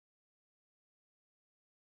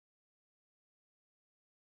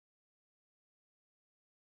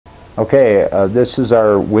Okay, this is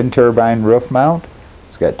our wind turbine roof mount.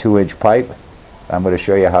 It's got 2-inch pipe. I'm going to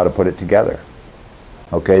show you how to put it together.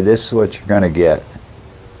 Okay, this is what you're going to get.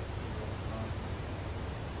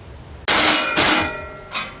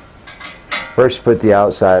 First, put the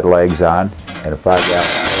outside legs on, and a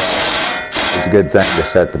 5-gallon is a good thing to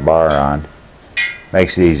set the bar on.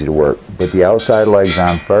 Makes it easy to work. Put the outside legs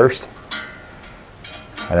on first,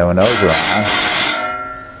 and then when those are on,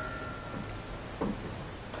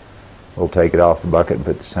 we'll take it off the bucket and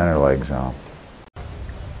put the center legs on.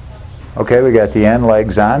 Okay, we got the end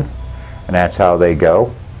legs on, and that's how they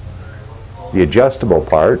go. The adjustable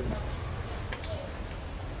part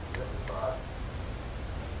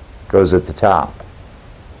goes at the top.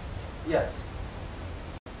 Yes.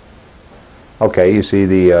 Okay, you see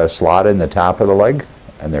the slot in the top of the leg,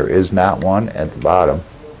 and there is not one at the bottom.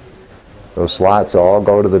 Those slots all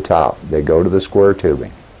go to the top. They go to the square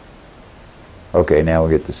tubing. Okay, now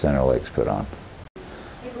we get the center legs put on.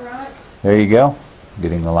 There you go.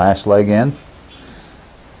 Getting the last leg in.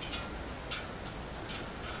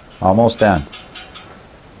 Almost done.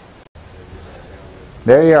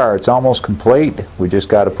 There you are. It's almost complete. We just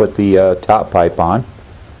got to put the top pipe on,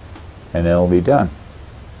 and it'll be done.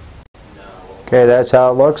 Okay, that's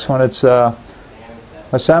how it looks when it's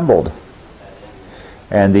assembled.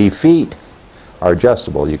 And the feet are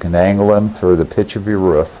adjustable. You can angle them for the pitch of your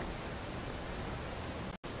roof.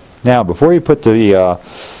 Now, before you put the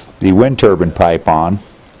wind turbine pipe on,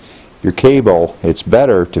 your cable, it's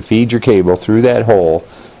better to feed your cable through that hole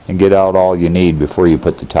and get out all you need before you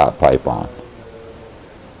put the top pipe on.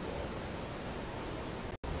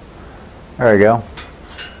 There you go.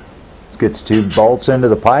 Let's get the 2 bolts into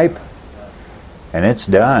the pipe, and it's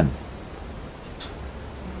done.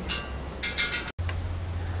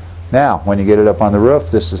 Now, when you get it up on the roof,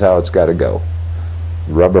 this is how it's got to go.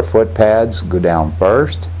 The rubber foot pads go down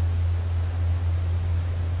first.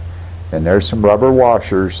 Then there's some rubber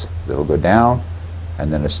washers that'll go down,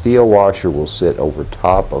 and then a steel washer will sit over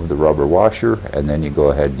top of the rubber washer, and then you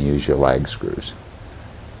go ahead and use your lag screws.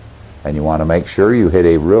 And you want to make sure you hit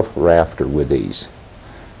a roof rafter with these.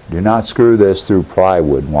 Do not screw this through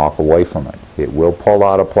plywood and walk away from it. It will pull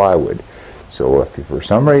out of plywood. So if for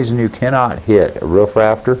some reason you cannot hit a roof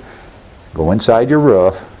rafter, go inside your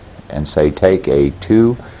roof and say take a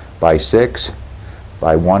 2 by 6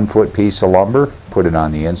 by 1 foot piece of lumber, put it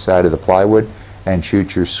on the inside of the plywood, and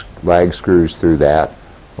shoot your lag screws through that,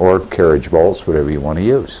 or carriage bolts, whatever you want to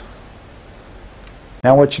use.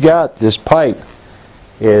 Now what you got, this pipe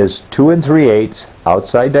is 2 3/8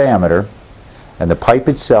 outside diameter, and the pipe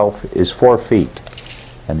itself is 4 feet.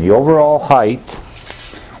 And the overall height,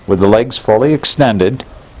 with the legs fully extended,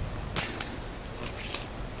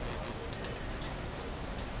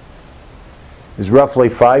 is roughly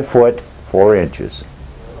 5 foot 4 inches.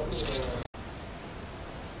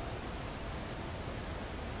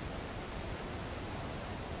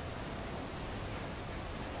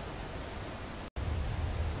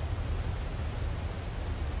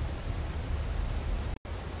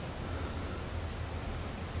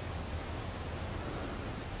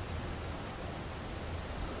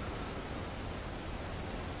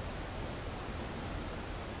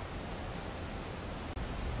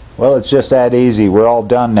 Well, it's just that easy. We're all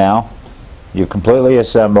done now. You've completely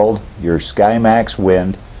assembled your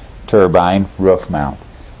SkyMaxWind turbine roof mount.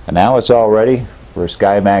 And now it's all ready for a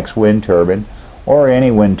SkyMaxWind turbine, or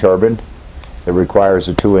any wind turbine that requires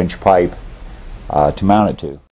a 2-inch pipe to mount it to.